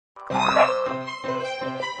Hi,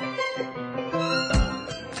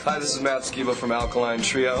 this is Matt Skiba from Alkaline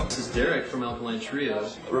Trio. This is Derek from Alkaline Trio.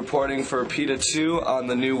 Reporting for PETA 2 on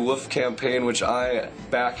the new Woof campaign, which I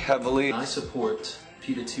back heavily. I support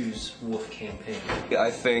PETA 2's Woof campaign.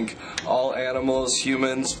 I think all animals,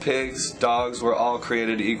 humans, pigs, dogs, we're all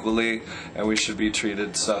created equally and we should be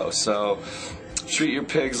treated so. So treat your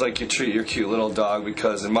pigs like you treat your cute little dog,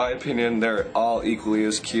 because in my opinion they're all equally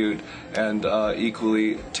as cute and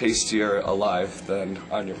equally tastier alive than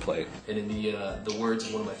on your plate. And in the words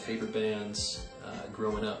of one of my favorite bands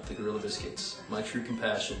growing up, the Gorilla Biscuits, my true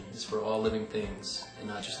compassion is for all living things and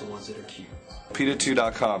not just the ones that are cute.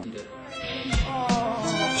 PETA2.com. PETA.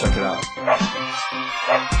 Check it out.